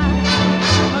other side.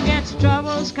 Forget your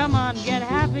troubles, come on, get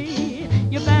happy.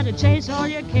 You better chase all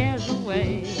your cares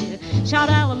away. Shout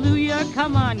hallelujah,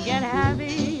 come on, get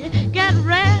happy. Get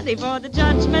ready for the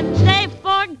judgment day.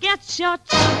 Forget your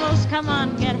troubles, come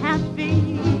on, get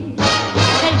happy.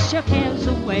 Chase your cares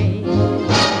away.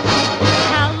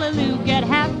 Hallelujah, get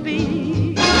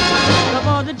happy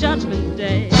before the judgment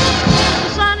day. The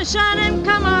sun is shining,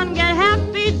 come on, get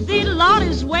happy. The Lord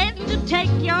is waiting to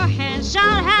take your hand.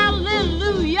 Shout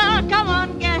hallelujah, come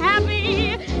on, get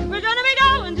happy. We're gonna be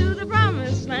going to the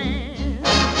promised land.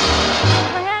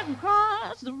 We're heading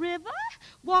across the river,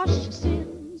 wash your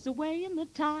sins away in the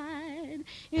tide.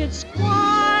 It's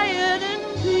quiet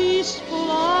and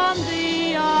peaceful on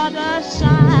the other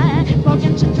side.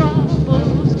 Forget your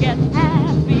troubles, get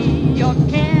happy, your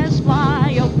cares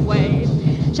fly away.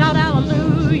 Shout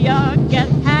hallelujah, get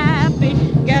happy,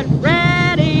 get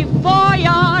ready for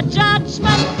your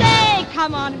judgment day.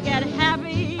 Come on, get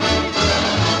happy,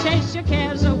 chase your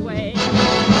cares away.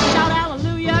 Shout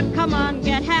hallelujah, come on,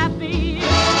 get happy,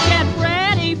 get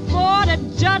ready for the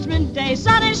judgment day.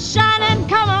 Sun is shining,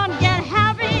 come on, get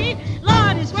happy.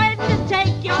 Lord is waiting to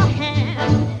take your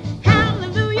hand.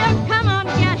 Hallelujah, come on,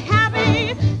 get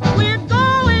happy. We're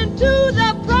going to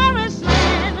the promised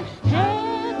land.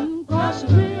 Heading across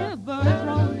the river,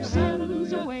 throw your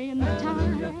sins away in the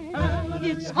tide.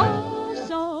 It's all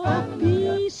so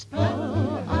peaceful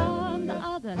on the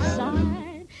other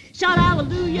side. Shout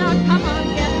hallelujah, come on,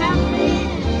 get happy.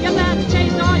 You better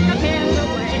chase all your cares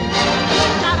away.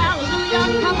 Shout hallelujah,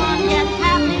 come on, get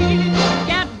happy.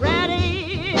 Get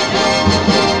ready.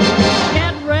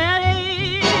 Get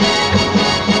ready.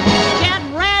 Get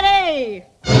ready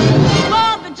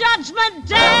for the judgment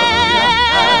day.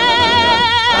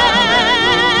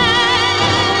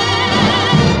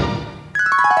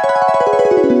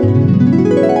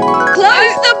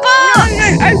 Close the box! No,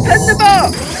 open the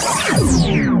box!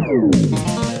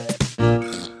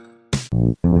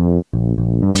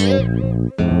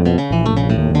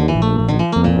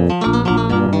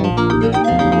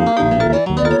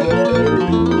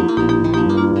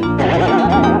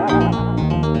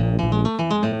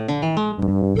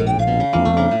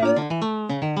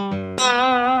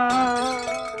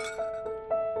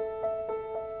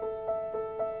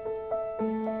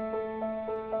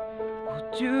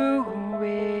 Do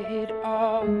it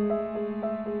all,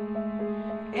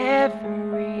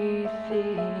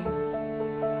 everything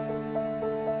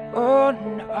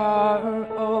on our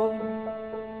own.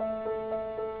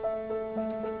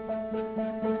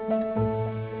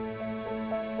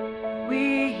 We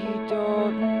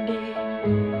don't need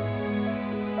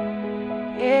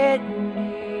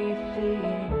anything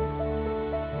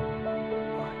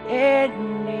or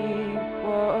anyone.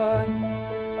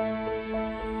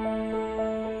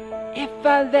 If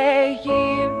I lay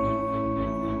here,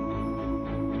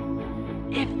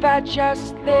 if I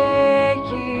just lay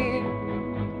here,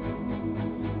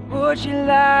 would you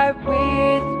lie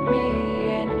with me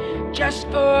and just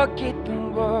forget the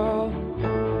world?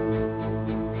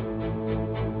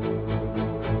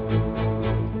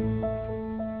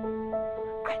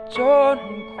 I don't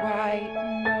quite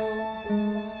know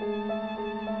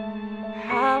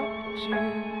how to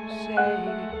say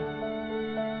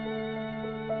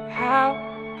how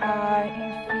I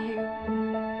feel.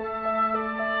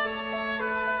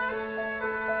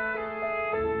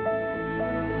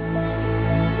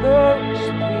 Those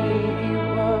 3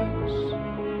 words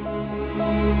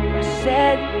were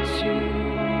said too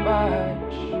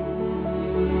much.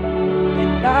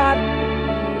 They're not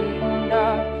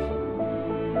enough.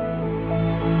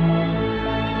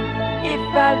 If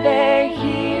I lay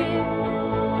here,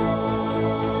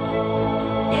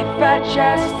 if I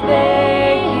just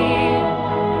lay here,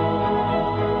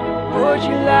 would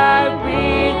you lie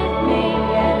with me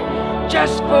and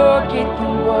just forget the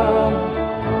world?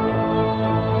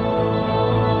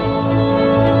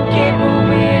 Forget what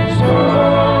we're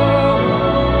told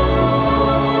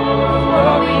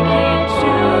before we get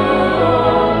too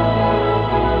old.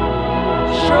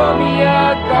 Show me a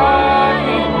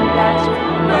garden that's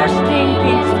bursting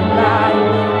into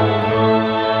life.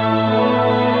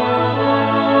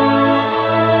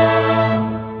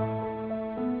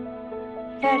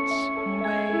 Let's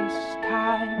waste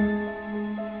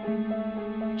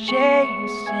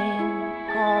chasing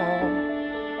call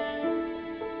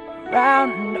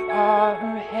around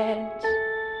our heads.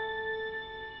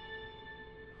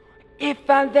 If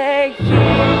I lay here,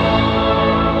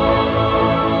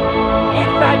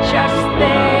 if I just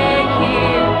lay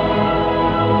here,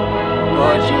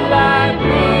 would you lie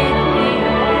with me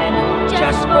and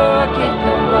just forget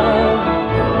the world?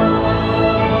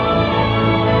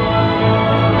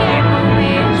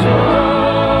 Memories roll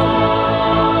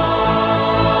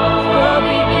before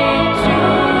we get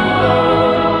too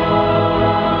old.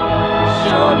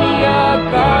 Show me a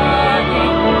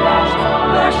garden that's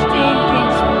bursting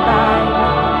into life.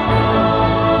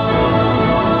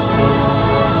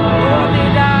 All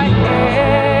that I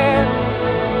am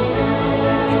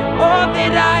and all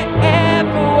that I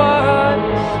ever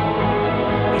was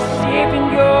is saving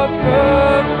your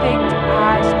perfect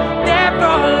eyes. They're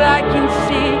all I can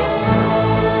see.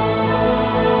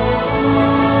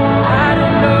 I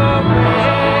don't know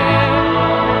where,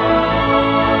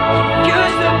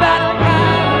 confused about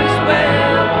how as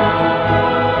well.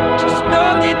 Just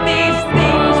know that these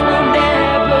things will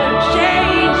never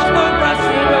change for us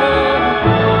at all.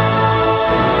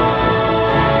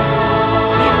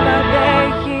 If I lay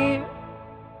here,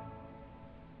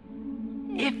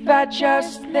 if I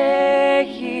just lay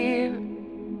here,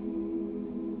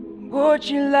 would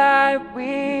you lie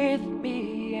with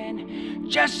me and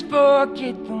just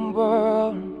forget the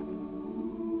world?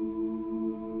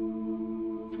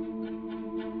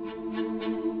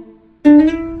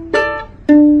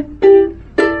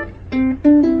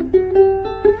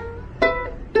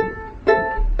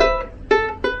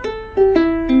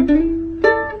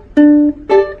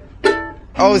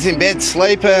 I was in bed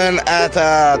sleeping at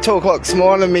 2 o'clock this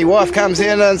morning. My wife comes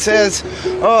in and says,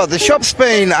 "Oh, the shop's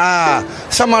been,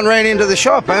 someone ran into the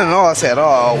shop." And I said,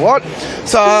 "Oh, what?"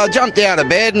 So I jumped out of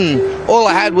bed and all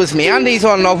I had was my undies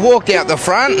on, and I've walked out the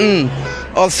front and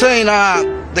I've seen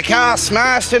the car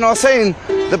smashed, and I've seen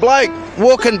the bloke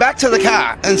walking back to the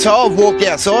car. And so I've walked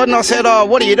outside and I said, "Oh,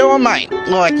 what are you doing, mate?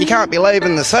 Like, you can't be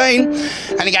leaving the scene."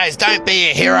 And he goes, "Don't be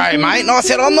a hero, mate." And I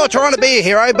said, "I'm not trying to be a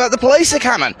hero, but the police are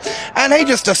coming." And he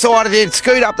just decided he'd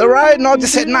scoot up the road, and I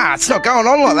just said, "Nah, it's not going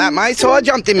on like that, mate." So I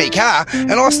jumped in my car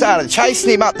and I started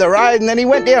chasing him up the road, and then he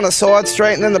went down a side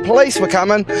street, and then the police were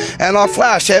coming, and I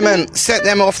flashed them and sent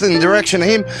them off in the direction of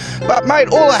him. But mate,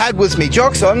 all I had was me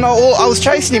jocks on. I was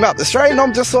chasing him up the street, and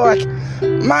I'm just like,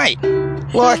 mate,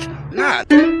 like, nah.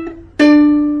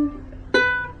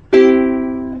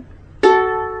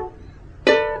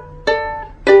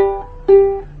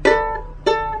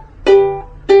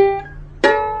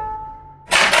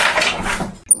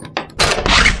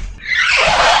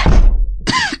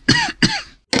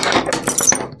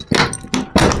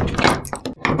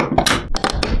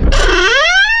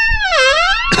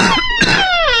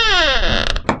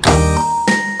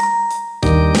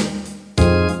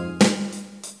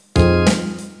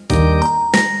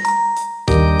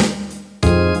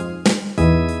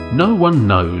 No one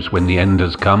knows when the end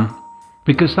has come,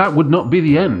 because that would not be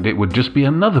the end, it would just be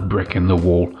another brick in the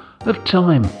wall of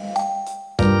time.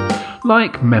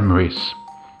 Like memories,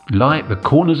 like the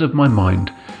corners of my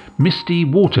mind, misty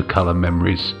watercolour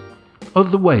memories of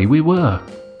the way we were.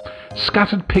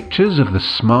 Scattered pictures of the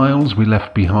smiles we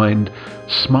left behind,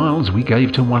 smiles we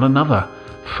gave to one another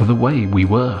for the way we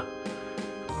were.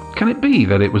 Can it be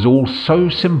that it was all so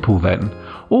simple then,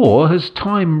 or has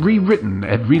time rewritten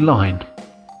every line?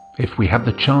 If we had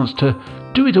the chance to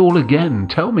do it all again,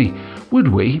 tell me, would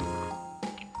we?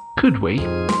 Could we?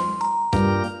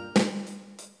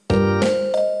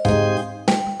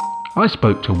 I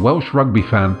spoke to Welsh rugby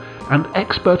fan and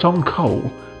expert on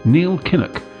coal, Neil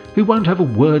Kinnock, who won't have a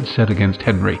word said against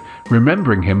Henry,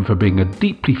 remembering him for being a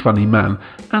deeply funny man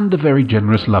and a very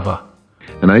generous lover.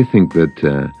 And I think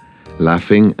that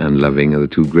laughing and loving are the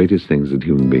two greatest things that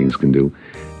human beings can do,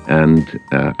 and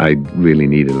I really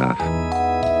need a laugh.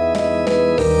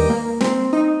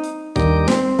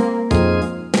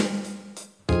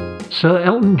 Sir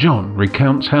Elton John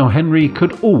recounts how Henry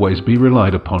could always be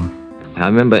relied upon. I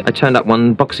remember I turned up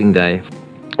one Boxing Day.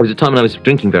 It was a time when I was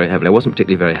drinking very heavily. I wasn't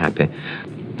particularly very happy.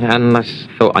 And I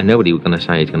thought, I know what he was going to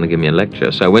say. He's going to give me a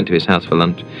lecture. So I went to his house for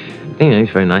lunch. You know, he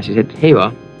was very nice. He said, "Here you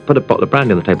are. Put a bottle of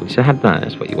brandy on the table." He said, "Have that.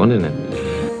 That's what you want, isn't it?"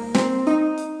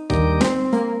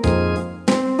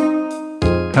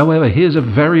 However, here's a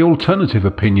very alternative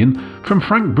opinion from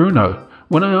Frank Bruno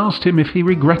when I asked him if he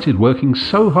regretted working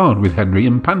so hard with Henry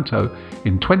in Panto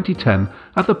in 2010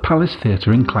 at the Palace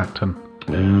Theatre in Clacton.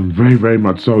 Very, very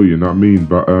much so, you know what I mean?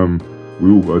 But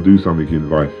we all got to do something in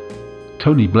life.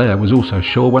 Tony Blair was also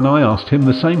sure when I asked him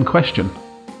the same question.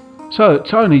 So,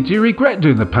 Tony, do you regret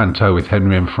doing the Panto with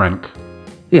Henry and Frank?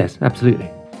 Yes, absolutely.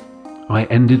 I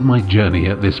ended my journey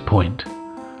at this point.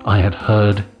 I had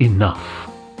heard enough.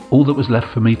 All that was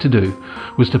left for me to do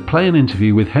was to play an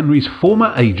interview with Henry's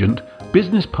former agent,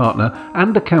 business partner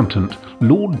and accountant,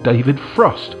 Lord David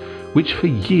Frost, which for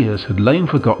years had lain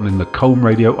forgotten in the Colm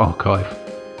Radio archive.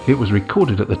 It was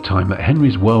recorded at the time that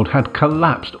Henry's world had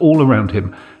collapsed all around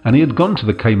him, and he had gone to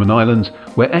the Cayman Islands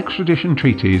where extradition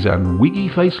treaties and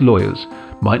wiggy-faced lawyers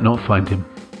might not find him.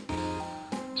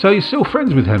 So you're still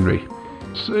friends with Henry?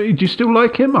 So do you still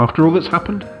like him after all that's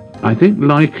happened? I think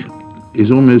like is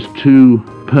almost too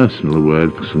personal a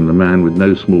word from the man with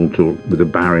no small talk, with a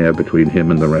barrier between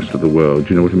him and the rest of the world.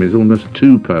 You know what I mean? It's almost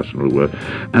too personal a word.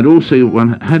 And also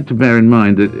one had to bear in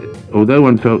mind that although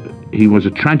one felt he was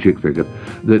a tragic figure,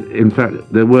 that in fact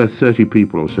there were 30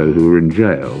 people or so who were in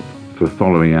jail for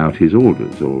following out his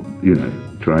orders or, you know,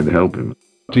 trying to help him.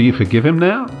 Do you forgive him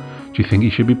now? Do you think he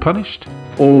should be punished?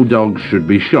 All dogs should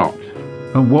be shot.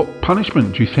 And what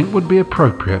punishment do you think would be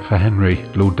appropriate for Henry,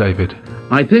 Lord David?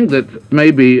 I think that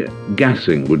maybe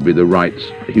gassing would be the right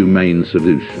humane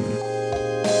solution.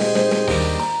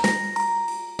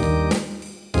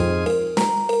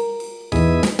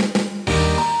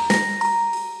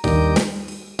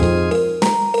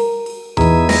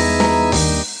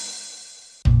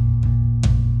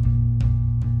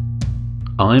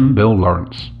 I'm Bill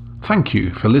Lawrence. Thank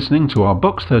you for listening to our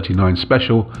Box 39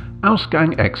 special,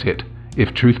 Ausgang Exit,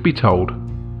 If Truth Be Told.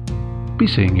 Be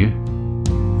seeing you.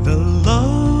 The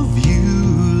love you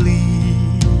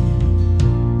leave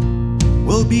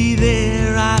will be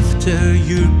there after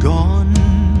you're gone.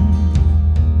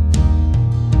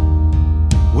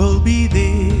 Will be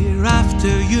there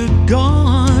after you're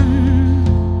gone.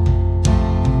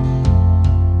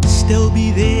 Still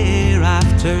be there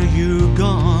after you're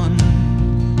gone.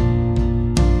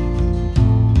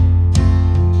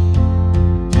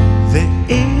 The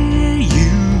air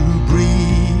you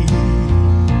breathe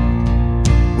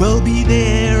will be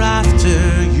there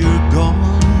after you're gone.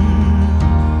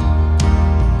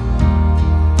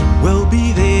 Will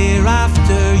be there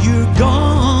after you're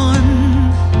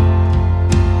gone.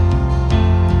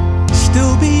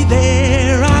 Still be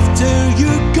there after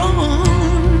you're gone.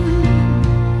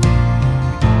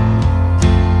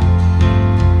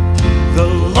 The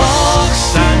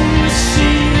logs and the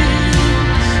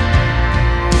seas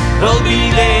will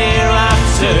be there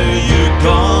after you're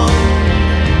gone.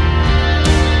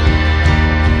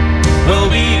 Will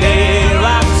be there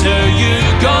after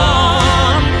you're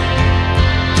gone.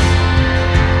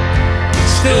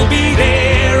 Still be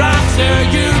there after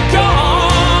you're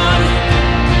gone.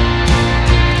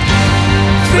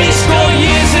 80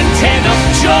 years and 10 of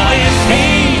joy and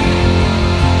pain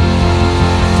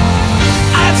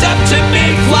adds up to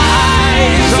big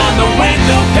flies on the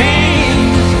window pane.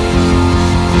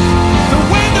 The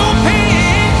window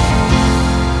pane.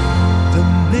 The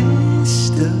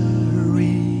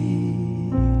mystery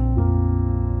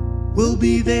will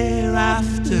be there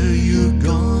after you're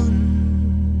gone.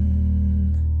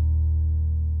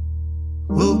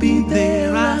 Will be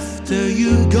there after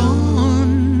you're gone.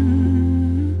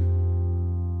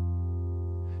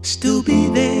 Still be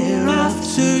there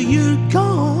after you're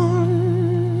gone.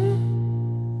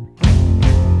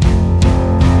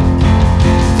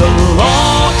 The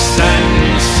logs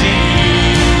and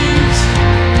seas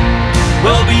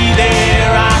will be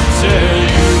there after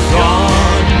you're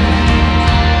gone.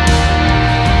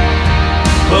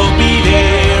 Will be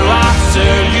there after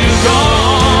you're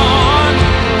gone.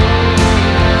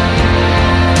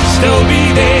 Still be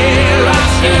there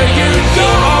after you're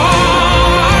gone.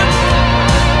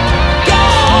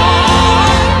 Gone.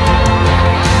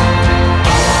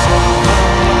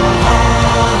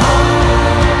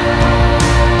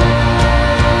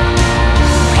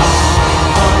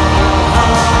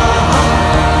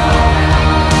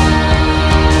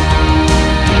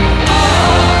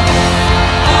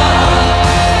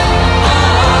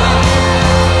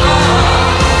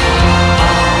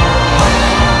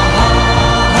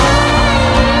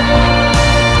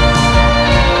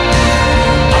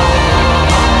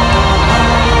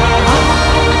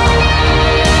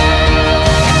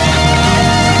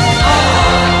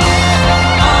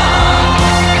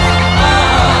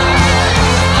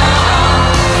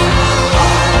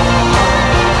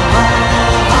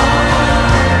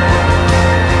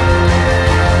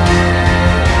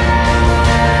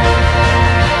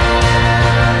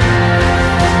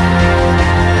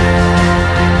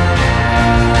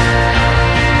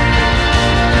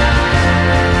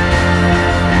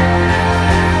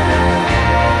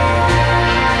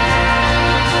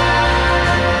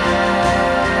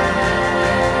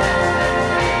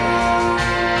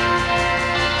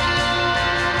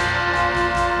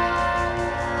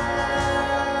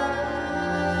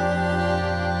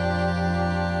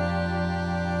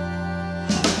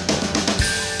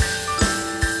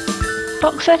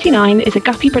 Box 39 is a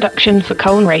Guppy production for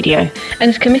Colne Radio and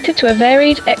is committed to a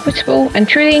varied, equitable and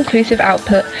truly inclusive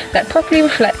output that properly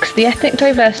reflects the ethnic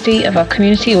diversity of our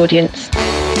community audience.